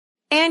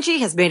Angie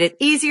has made it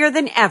easier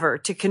than ever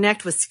to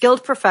connect with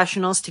skilled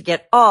professionals to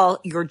get all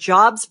your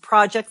jobs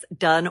projects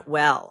done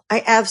well.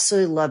 I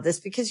absolutely love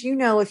this because,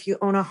 if you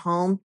own a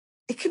home,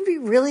 it can be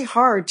really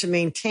hard to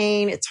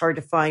maintain. It's hard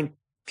to find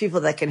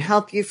people that can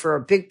help you for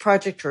a big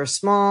project or a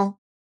small.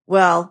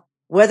 Well,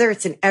 whether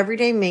it's in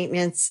everyday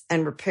maintenance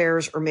and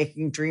repairs or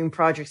making dream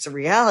projects a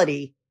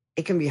reality,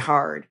 it can be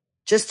hard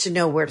just to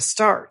know where to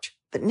start.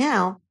 But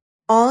now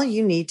all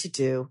you need to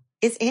do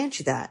is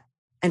Angie that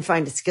and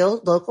find a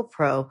skilled local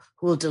pro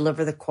who will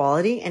deliver the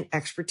quality and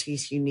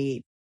expertise you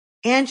need.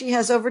 Angie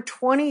has over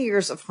 20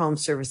 years of home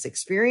service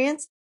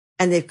experience,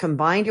 and they've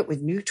combined it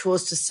with new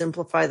tools to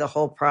simplify the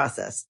whole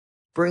process.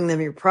 Bring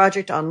them your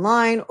project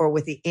online or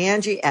with the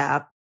Angie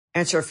app,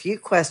 answer a few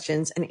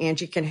questions, and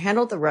Angie can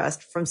handle the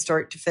rest from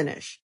start to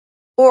finish.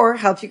 Or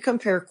help you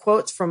compare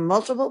quotes from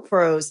multiple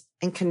pros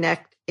and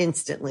connect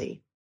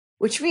instantly,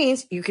 which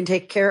means you can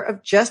take care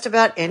of just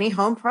about any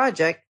home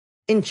project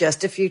in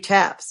just a few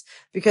taps.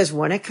 Because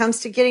when it comes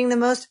to getting the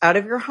most out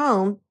of your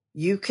home,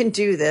 you can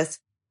do this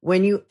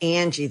when you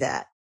Angie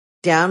that.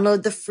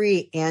 Download the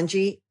free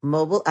Angie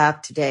mobile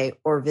app today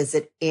or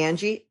visit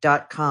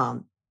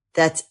Angie.com.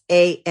 That's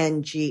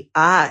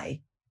ANGI.com.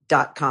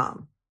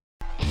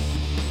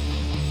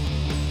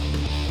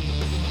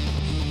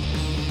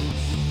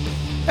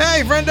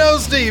 Hey, friendo,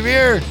 Steve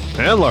here.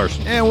 And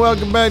Larson. And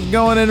welcome back to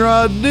Going In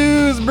Raw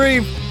News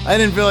Brief. I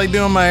didn't feel like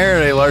doing my hair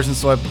today, Larson,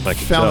 so I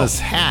found this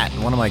hat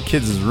in one of my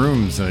kids'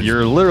 rooms. And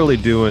you're literally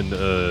doing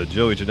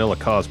Joey Janela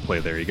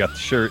cosplay there. You got the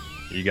shirt,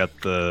 you got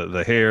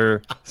the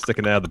hair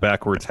sticking out of the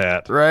backwards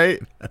hat.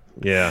 Right?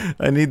 Yeah.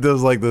 I need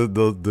those, like,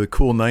 the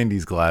cool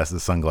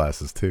 90s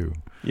sunglasses, too.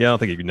 Yeah, I don't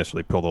think you can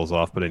necessarily pull those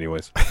off, but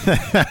anyways.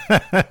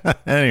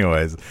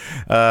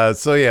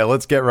 So yeah,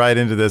 let's get right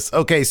into this.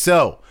 Okay,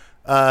 so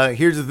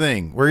here's the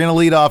thing. We're going to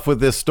lead off with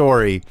this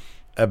story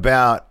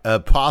about a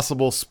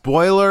possible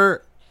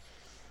spoiler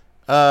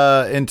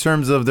in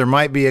terms of there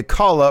might be a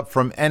call-up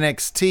from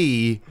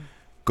NXT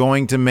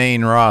going to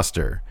main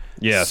roster.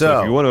 Yeah,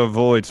 so if you want to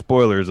avoid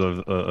spoilers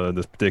of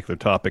this particular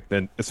topic,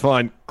 then it's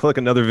fine. Click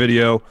another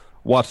video,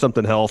 watch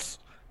something else,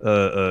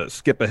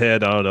 skip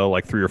ahead, I don't know,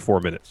 like 3 or 4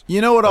 minutes. You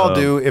know what I'll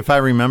do if I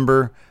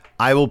remember?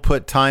 I will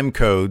put time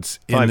codes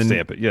in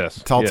timestamp it.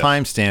 Yes, I'll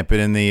timestamp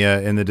it in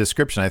the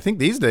description. I think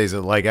these days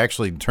it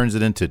actually turns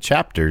it into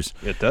chapters.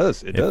 It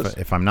does. It does.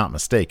 If I'm not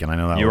mistaken, I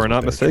know that you are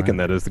not mistaken.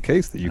 That is the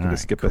case. That you can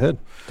just skip ahead.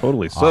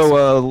 Totally. Awesome.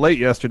 So late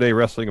yesterday,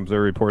 Wrestling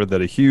Observer reported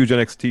that a huge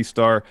NXT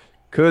star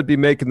could be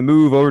making the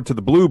move over to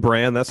the blue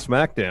brand. That's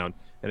Smackdown.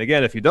 And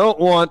again, if you don't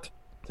want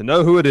to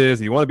know who it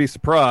is, you want to be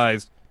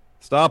surprised,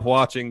 stop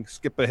watching,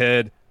 skip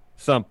ahead,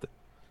 something.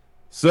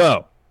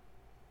 So.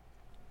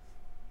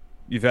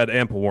 You've had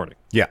ample warning.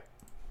 Yeah.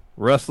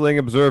 Wrestling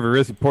Observer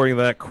is reporting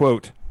that,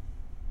 quote,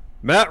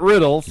 Matt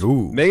Riddle's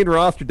main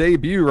roster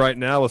debut right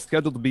now is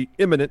scheduled to be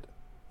imminent,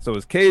 so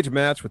his cage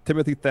match with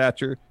Timothy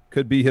Thatcher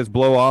could be his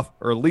blow-off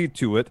or lead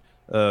to it.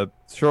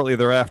 Shortly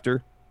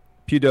thereafter,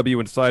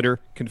 PW Insider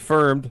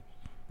confirmed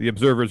the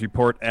Observer's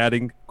report,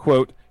 adding,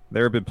 quote,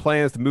 there have been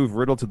plans to move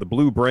Riddle to the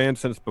blue brand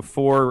since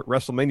before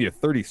WrestleMania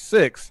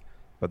 36,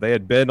 but they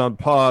had been on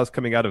pause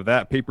coming out of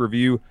that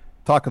pay-per-view.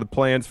 Talk of the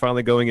plans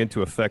finally going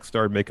into effect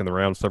started making the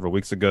rounds several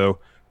weeks ago.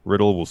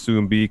 Riddle will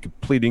soon be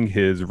completing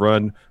his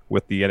run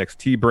with the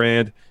NXT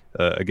brand.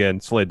 Again,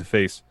 slated to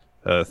face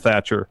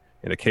Thatcher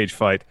in a cage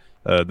fight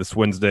this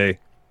Wednesday.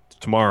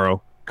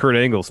 Tomorrow, Kurt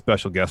Angle's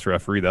special guest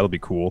referee. That'll be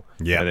cool.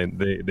 Yeah. And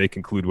then they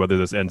conclude whether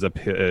this ends up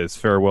his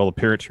farewell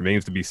appearance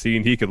remains to be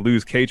seen. He could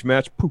lose cage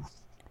match. Poof.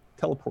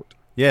 Teleport.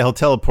 Yeah, he'll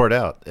teleport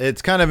out.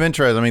 It's kind of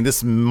interesting. I mean,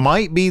 this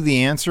might be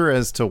the answer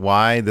as to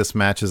why this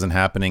match isn't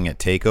happening at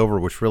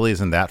TakeOver, which really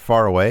isn't that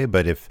far away.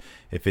 But if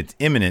it's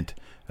imminent,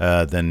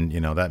 then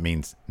that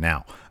means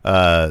now.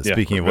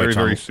 Speaking of which,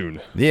 very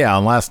soon. Yeah,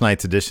 on last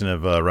night's edition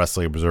of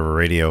Wrestling Observer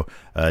Radio,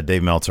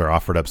 Dave Meltzer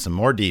offered up some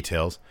more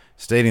details,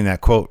 stating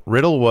that, quote,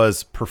 Riddle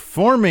was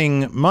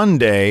performing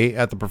Monday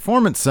at the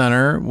Performance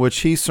Center,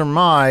 which he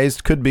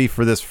surmised could be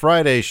for this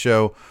Friday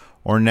show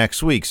or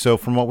next week. So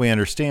from what we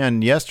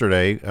understand,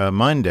 yesterday,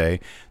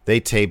 Monday, they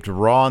taped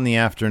Raw in the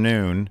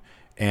afternoon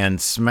and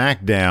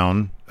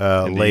Smackdown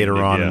later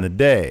on in the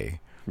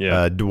day.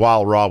 Yeah.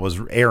 While Raw was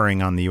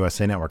airing on the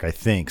USA Network, I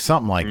think.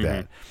 Something like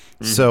that.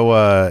 Mm-hmm.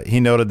 So he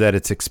noted that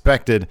it's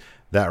expected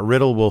that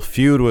Riddle will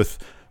feud with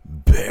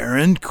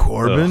Baron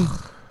Corbin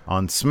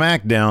on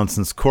SmackDown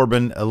since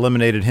Corbin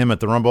eliminated him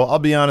at the Rumble. I'll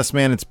be honest,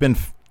 man, it's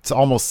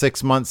almost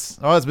 6 months.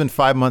 Oh, it's been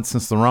 5 months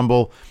since the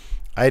Rumble.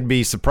 I'd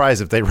be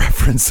surprised if they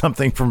referenced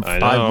something from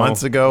 5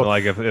 months ago.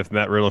 Like if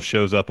Matt Riddle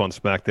shows up on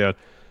SmackDown,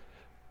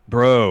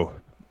 bro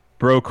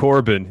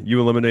Corbin,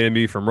 you eliminated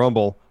me from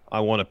Rumble.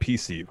 I want a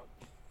piece of you.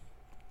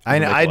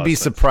 I'd be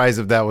surprised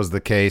if that was the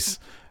case.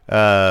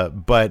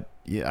 But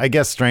I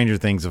guess stranger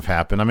things have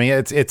happened. I mean,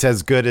 it's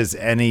as good as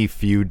any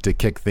feud to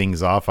kick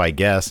things off, I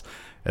guess,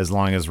 as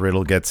long as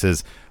Riddle gets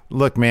his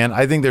look, man.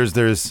 I think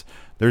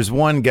there's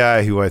one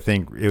guy who I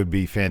think it would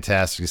be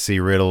fantastic to see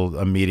Riddle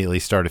immediately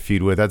start a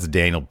feud with. That's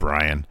Daniel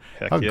Bryan.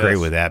 How great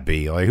would that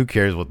be? Like, who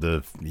cares what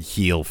the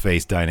heel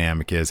face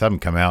dynamic is? Have him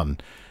come out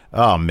and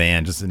Oh,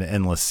 man, just an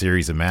endless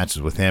series of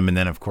matches with him. And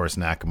then, of course,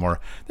 Nakamura.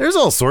 There's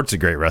all sorts of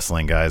great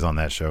wrestling guys on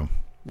that show.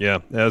 Yeah,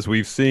 as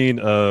we've seen,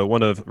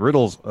 one of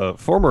Riddle's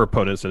former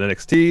opponents in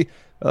NXT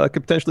could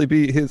potentially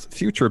be his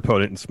future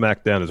opponent in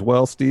Smackdown as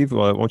well. Steve,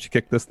 why don't you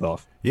kick this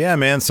off? Yeah,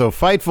 man. So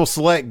Fightful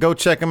Select, go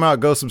check them out.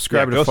 Go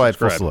subscribe to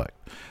Fightful Select.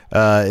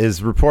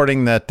 Is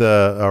reporting that,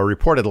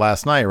 reported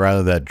last night,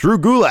 rather, that Drew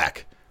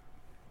Gulak,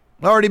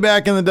 already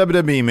back in the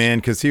WWE, man,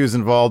 because he was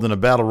involved in a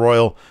battle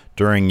royal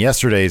during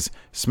yesterday's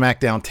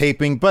SmackDown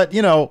taping. But,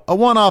 you know, a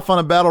one-off on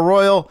a battle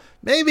royal,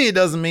 maybe it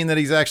doesn't mean that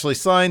he's actually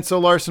signed. So,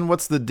 Larson, what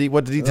the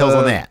details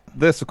on that?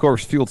 This, of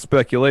course, fueled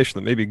speculation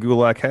that maybe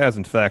Gulak has,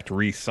 in fact,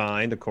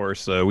 re-signed. Of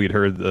course, we'd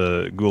heard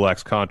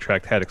Gulak's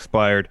contract had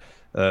expired.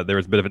 There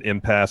was a bit of an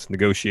impasse in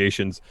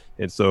negotiations,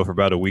 and so for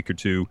about a week or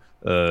two,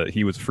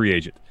 he was a free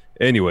agent.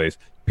 Anyways,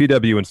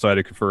 PW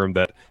Insider confirmed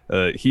that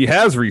he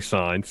has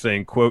re-signed,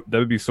 saying, quote,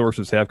 WB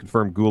sources have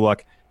confirmed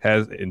Gulak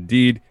has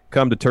indeed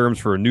come to terms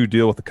for a new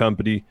deal with the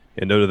company,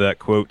 and noted that,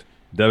 quote,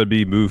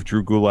 WB moved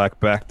Drew Gulak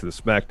back to the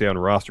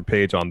SmackDown roster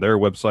page on their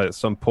website at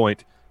some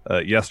point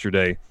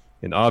yesterday.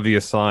 An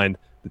obvious sign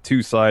the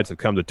two sides have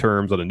come to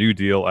terms on a new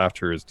deal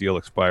after his deal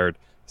expired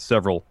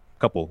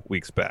couple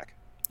weeks back.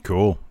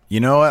 Cool.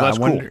 You know what?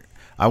 So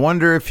I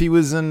wonder if he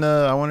was in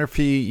I wonder if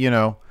he, you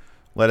know,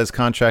 let his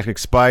contract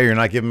expire. You're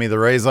not giving me the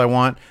raise I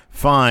want.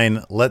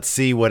 Fine. Let's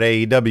see what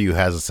AEW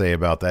has to say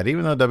about that.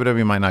 Even though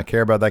WWE might not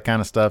care about that kind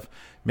of stuff,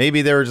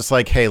 maybe they were just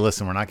like, hey,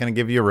 listen, we're not going to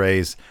give you a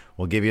raise.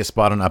 We'll give you a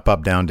spot on Up,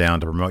 Up, Down, Down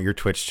to promote your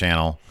Twitch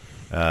channel.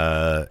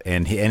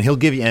 And he'll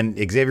give you, and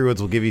Xavier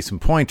Woods will give you some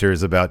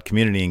pointers about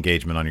community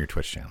engagement on your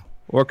Twitch channel.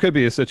 Or it could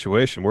be a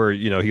situation where,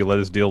 you know, he let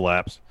his deal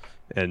lapse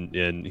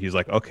and he's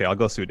like, okay, I'll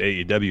go see what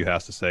AEW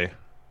has to say.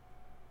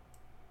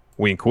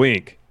 Wink,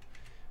 wink.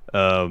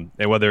 And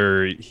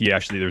whether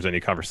there's any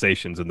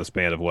conversations in the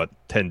span of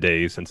 10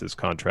 days since his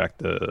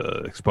contract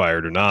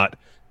expired or not.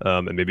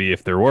 And maybe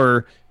if there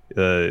were,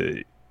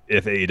 if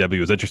AEW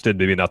was interested,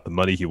 maybe not the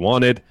money he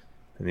wanted.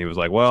 And he was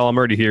like, well, I'm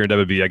already here in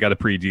WWE. I got a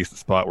pretty decent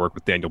spot work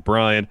with Daniel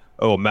Bryan.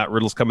 Oh, Matt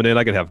Riddle's coming in.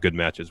 I could have good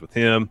matches with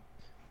him.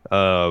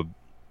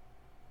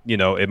 You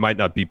know, it might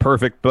not be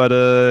perfect, but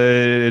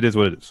it is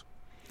what it is.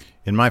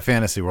 In my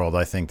fantasy world,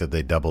 I think that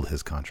they doubled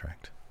his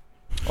contract.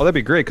 Oh, that'd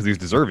be great because he's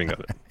deserving of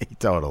it. He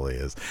totally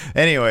is.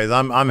 Anyways,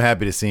 I'm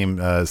happy to see him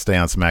stay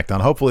on SmackDown.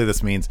 Hopefully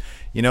this means,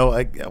 you know,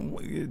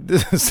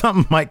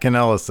 something Mike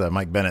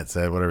Bennett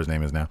said, whatever his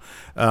name is now,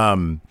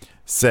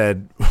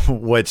 said,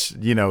 which,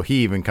 you know,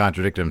 he even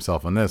contradicted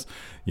himself on this.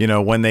 You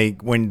know, when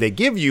they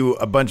give you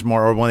a bunch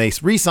more, or when they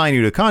re-sign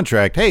you to a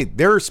contract, hey,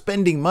 they're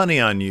spending money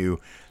on you.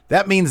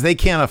 That means they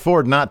can't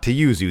afford not to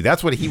use you.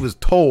 That's what he was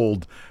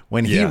told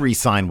when he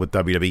re-signed with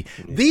WWE.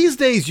 These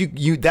days,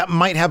 you that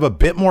might have a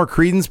bit more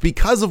credence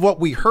because of what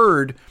we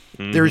heard.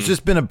 Mm-hmm. There's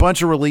just been a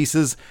bunch of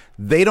releases.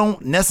 They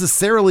don't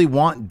necessarily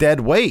want dead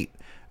weight.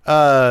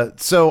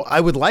 So I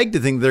would like to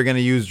think they're going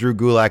to use Drew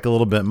Gulak a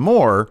little bit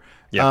more,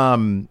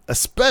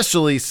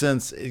 especially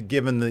since,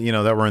 given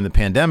that we're in the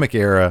pandemic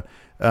era,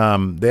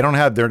 they don't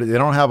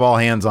have all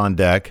hands on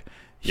deck.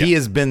 He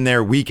has been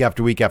there week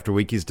after week after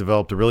week. He's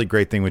developed a really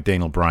great thing with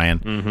Daniel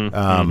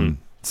Bryan.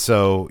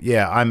 So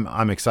yeah,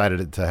 I'm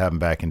excited to have him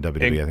back in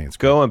WWE. And I think it's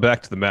going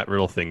back to the Matt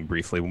Riddle thing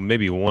briefly.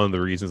 Maybe one of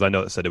the reasons, I know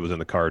it said it was in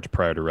the cards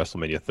prior to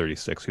WrestleMania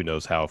 36. Who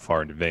knows how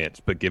far in advance?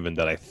 But given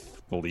that I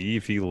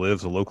believe he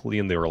lives locally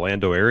in the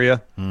Orlando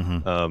area,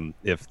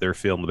 if they're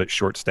feeling a bit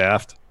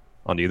short-staffed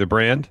on either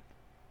brand,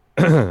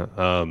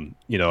 I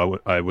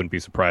wouldn't be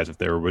surprised if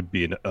there would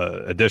be an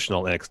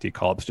additional NXT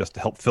call-ups just to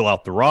help fill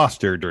out the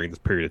roster during this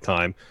period of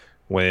time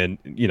when,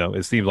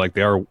 it seems like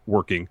they are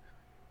working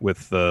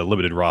with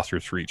limited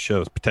rosters for each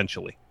show,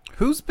 potentially.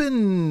 Now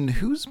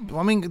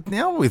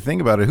that we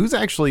think about it, who's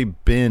actually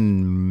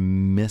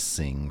been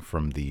missing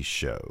from these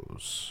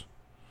shows?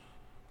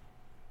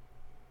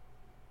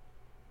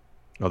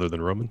 Other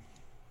than Roman?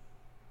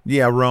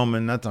 Yeah,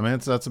 Roman.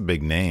 That's a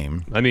big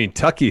name. I mean,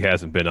 Tucky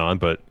hasn't been on,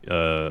 but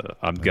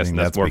I'm guessing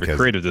that's more of a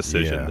creative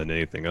decision than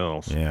anything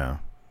else. Yeah.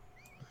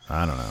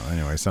 I don't know.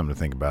 Anyway, something to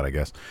think about, I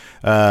guess.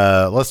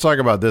 Let's talk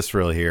about this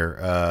real here.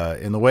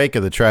 In the wake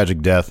of the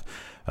tragic death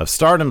of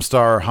Stardom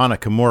star Hana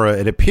Kimura,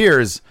 it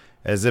appears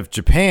as if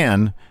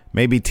Japan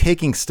may be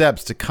taking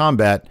steps to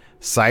combat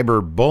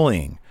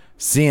cyberbullying.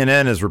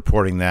 CNN is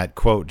reporting that,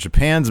 quote,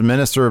 Japan's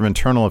Minister of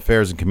Internal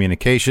Affairs and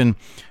Communication,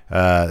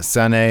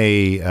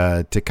 Sanae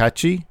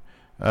Takaichi,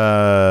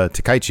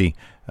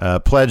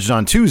 pledged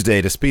on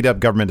Tuesday to speed up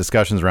government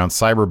discussions around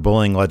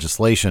cyberbullying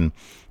legislation.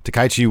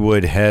 Takaichi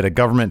would head a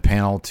government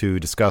panel to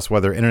discuss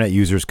whether internet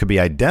users could be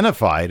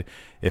identified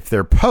if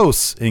their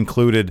posts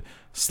included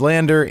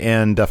slander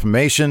and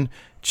defamation.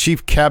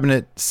 Chief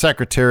Cabinet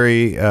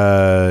Secretary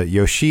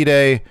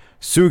Yoshide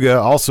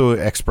Suga also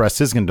expressed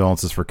his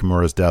condolences for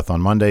Kimura's death on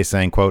Monday,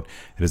 saying, quote,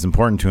 it is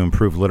important to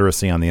improve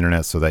literacy on the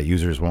internet so that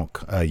users won't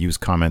use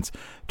comments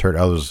to hurt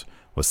others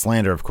with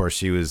slander. Of course,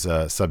 she was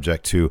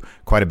subject to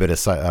quite a bit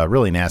of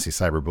really nasty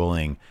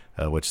cyberbullying,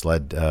 which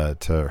led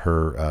to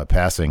her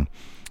passing.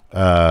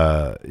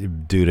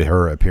 due to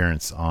her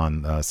appearance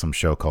on some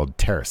show called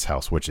Terrace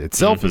House, which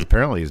itself has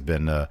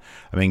been,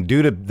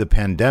 due to the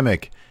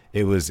pandemic,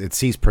 it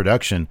ceased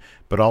production,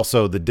 but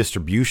also the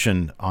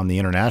distribution on the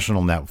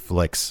international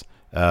Netflix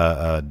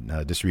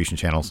distribution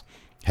channels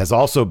has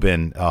also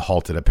been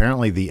halted.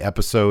 Apparently, the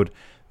episode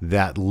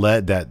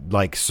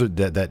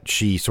that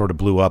she sort of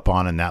blew up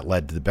on and that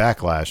led to the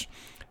backlash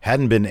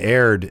hadn't been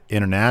aired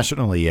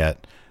internationally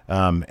yet,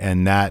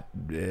 and that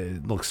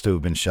looks to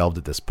have been shelved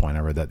at this point.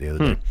 I read that the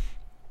other day.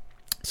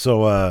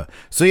 So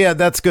yeah,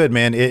 that's good,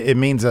 man. It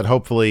means that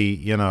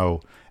hopefully,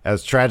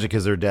 as tragic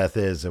as their death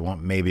is, it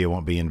won't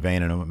be in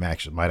vain, and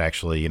it might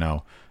actually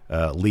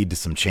lead to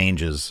some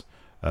changes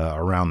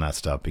around that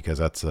stuff, because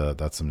that's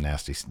some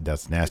nasty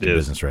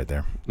business right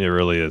there. It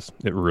really is.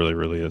 It really,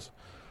 really is.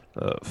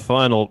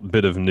 Final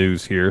bit of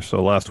news here.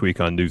 So last week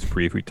on News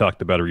Brief, we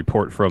talked about a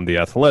report from The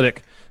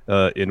Athletic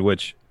in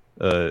which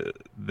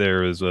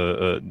there is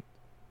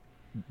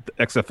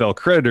XFL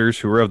creditors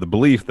who were of the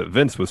belief that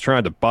Vince was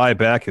trying to buy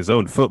back his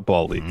own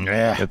football league.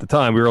 Yeah. At the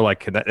time, we were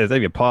like, is that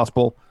even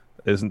possible?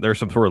 Isn't there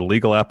some sort of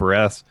legal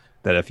apparatus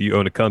that if you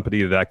own a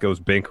company that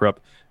goes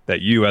bankrupt, that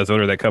you as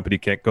owner of that company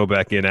can't go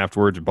back in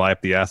afterwards and buy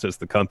up the assets of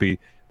the company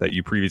that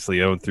you previously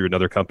owned through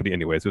another company?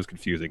 Anyways, it was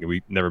confusing, and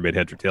we never made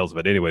heads or tails of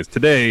it. Anyways,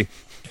 today,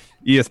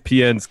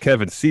 ESPN's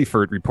Kevin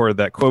Seifert reported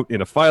that, quote,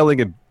 in a filing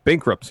in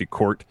bankruptcy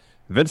court,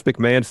 Vince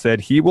McMahon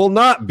said he will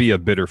not be a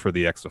bidder for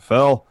the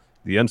XFL.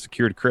 The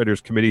Unsecured Creditors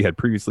Committee had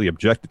previously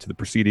objected to the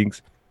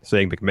proceedings,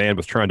 saying McMahon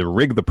was trying to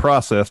rig the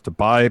process to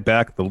buy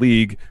back the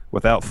league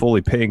without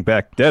fully paying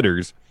back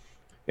debtors.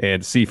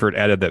 And Seifert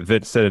added that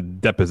Vince said in a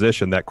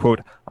deposition that,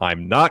 quote,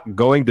 I'm not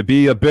going to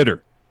be a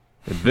bidder.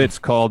 And Vince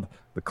called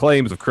the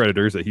claims of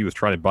creditors that he was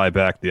trying to buy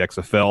back the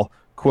XFL,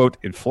 quote,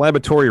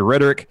 inflammatory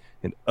rhetoric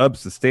and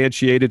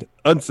unsubstantiated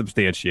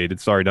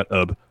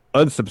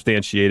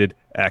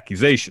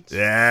accusations.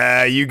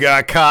 Yeah, you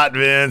got caught,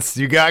 Vince.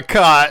 You got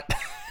caught.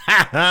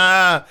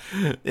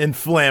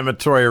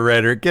 Inflammatory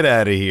rhetoric. Get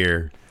out of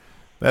here.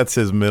 That's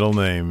his middle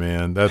name,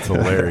 man. That's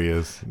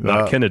hilarious.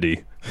 Not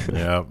Kennedy.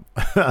 Yeah.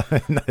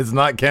 It's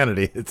not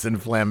Kennedy. It's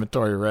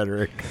inflammatory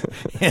rhetoric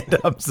and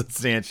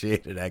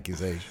unsubstantiated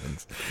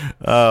accusations.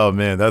 Oh,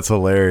 man, that's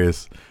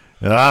hilarious.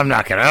 I'm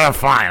not going to.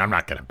 Fine, I'm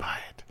not going to buy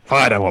it.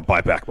 Fine, I won't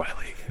buy back my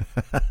league.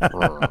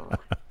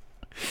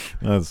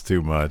 That's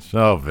too much.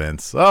 Oh,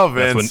 Vince. Oh,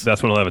 Vince.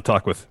 That's when I'll have a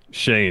talk with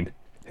Shane.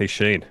 Hey,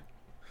 Shane.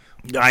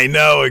 I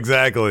know,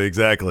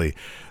 exactly.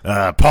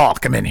 Paul,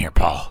 come in here,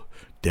 Paul.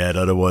 Dad,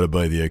 I don't want to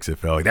buy the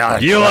XFL. No,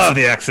 you love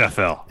the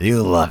XFL.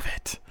 You love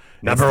it.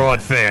 Number one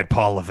fan,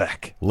 Paul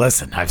Levesque.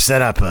 Listen, I've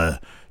set up a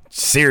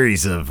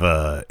series of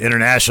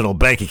international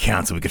bank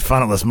accounts that we could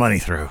funnel this money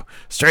through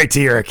straight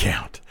to your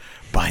account.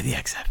 Buy the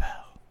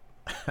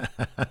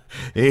XFL.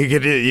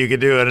 You could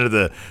do it under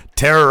the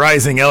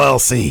Terrorizing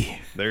LLC.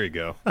 There you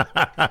go.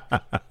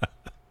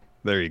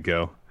 There you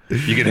go.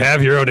 You can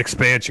have your own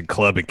expansion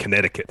club in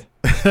Connecticut.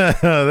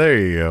 There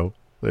you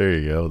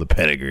go. The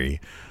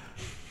pedigree.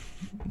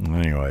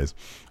 Anyways,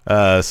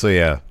 so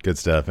yeah, good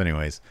stuff.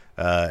 Anyways,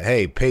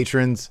 hey,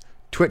 patrons,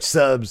 Twitch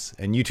subs,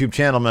 and YouTube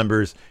channel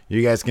members,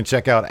 you guys can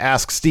check out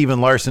Ask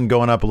Steven Larson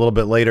going up a little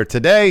bit later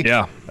today.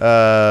 Yeah.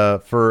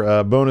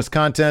 For bonus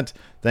content.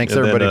 Thanks,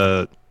 and everybody.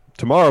 Then,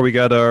 tomorrow we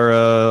got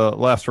our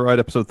Last Ride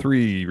episode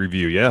 3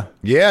 review. Yeah.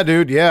 Yeah,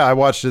 dude. Yeah, I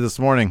watched it this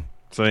morning.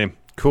 Same.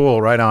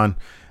 Cool. Right on.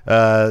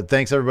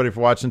 Thanks everybody for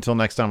watching. Until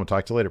next time, we'll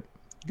talk to you later.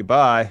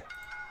 Goodbye.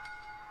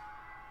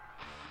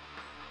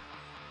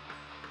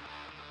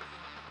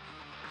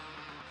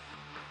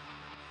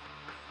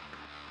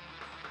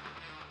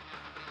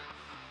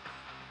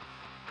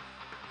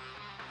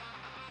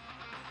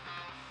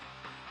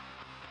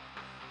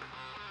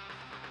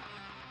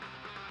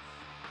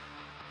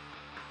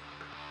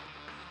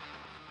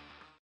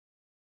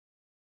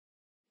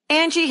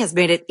 Angie has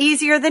made it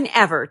easier than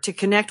ever to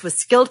connect with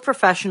skilled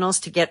professionals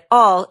to get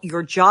all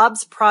your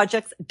jobs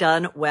projects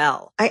done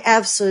well. I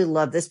absolutely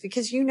love this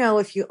because,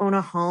 if you own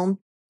a home,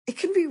 it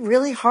can be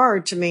really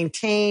hard to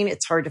maintain.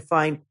 It's hard to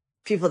find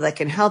people that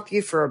can help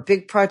you for a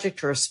big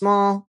project or a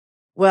small.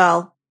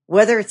 Well,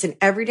 whether it's in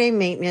everyday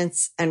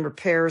maintenance and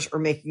repairs or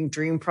making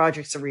dream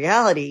projects a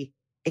reality,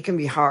 it can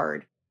be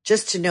hard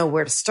just to know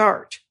where to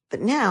start.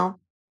 But now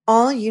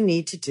all you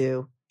need to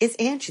do is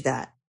Angie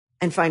that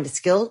and find a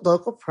skilled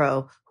local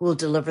pro who will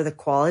deliver the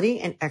quality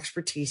and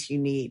expertise you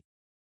need.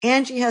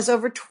 Angie has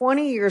over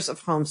 20 years of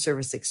home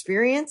service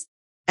experience,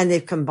 and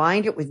they've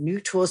combined it with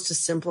new tools to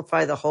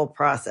simplify the whole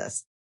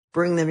process.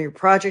 Bring them your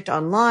project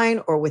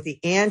online or with the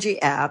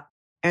Angie app,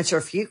 answer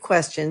a few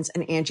questions,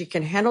 and Angie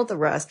can handle the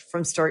rest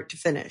from start to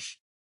finish.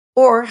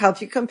 Or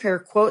help you compare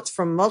quotes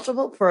from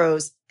multiple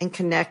pros and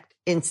connect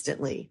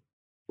instantly,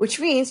 which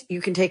means you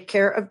can take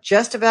care of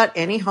just about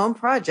any home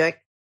project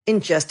in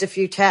just a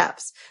few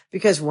taps.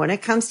 Because when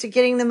it comes to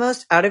getting the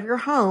most out of your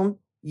home,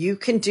 you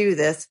can do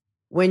this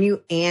when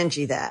you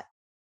Angie that.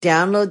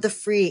 Download the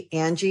free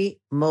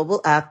Angie mobile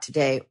app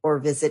today or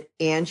visit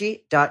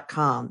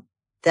Angie.com.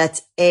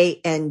 That's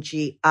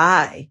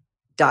ANGI.com.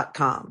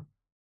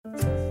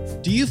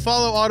 Do you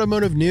follow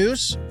automotive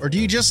news? Or do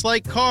you just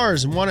like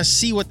cars and want to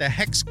see what the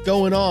heck's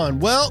going on?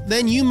 Well,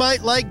 then you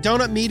might like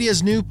Donut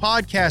Media's new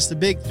podcast, The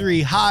Big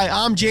Three. Hi,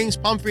 I'm James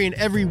Pumphrey, and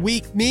every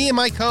week, me and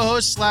my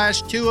co-host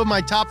 / two of my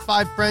top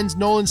 5 friends,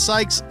 Nolan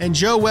Sykes and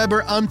Joe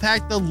Weber,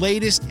 unpack the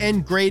latest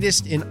and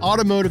greatest in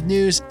automotive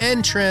news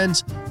and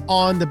trends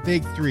on The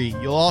Big Three.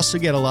 You'll also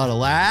get a lot of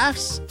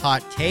laughs,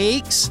 hot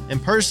takes,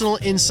 and personal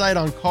insight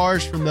on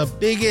cars from the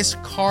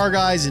biggest car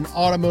guys in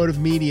automotive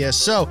media.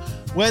 So,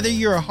 whether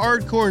you're a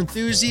hardcore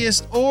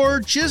enthusiast or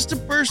just a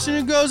person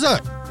who goes, oh,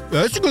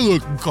 that's a good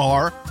looking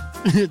car,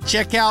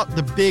 check out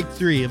The Big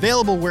Three,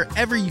 available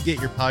wherever you get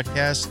your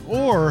podcasts,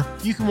 or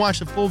you can watch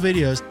the full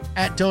videos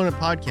at Donut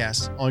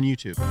Podcasts on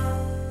YouTube.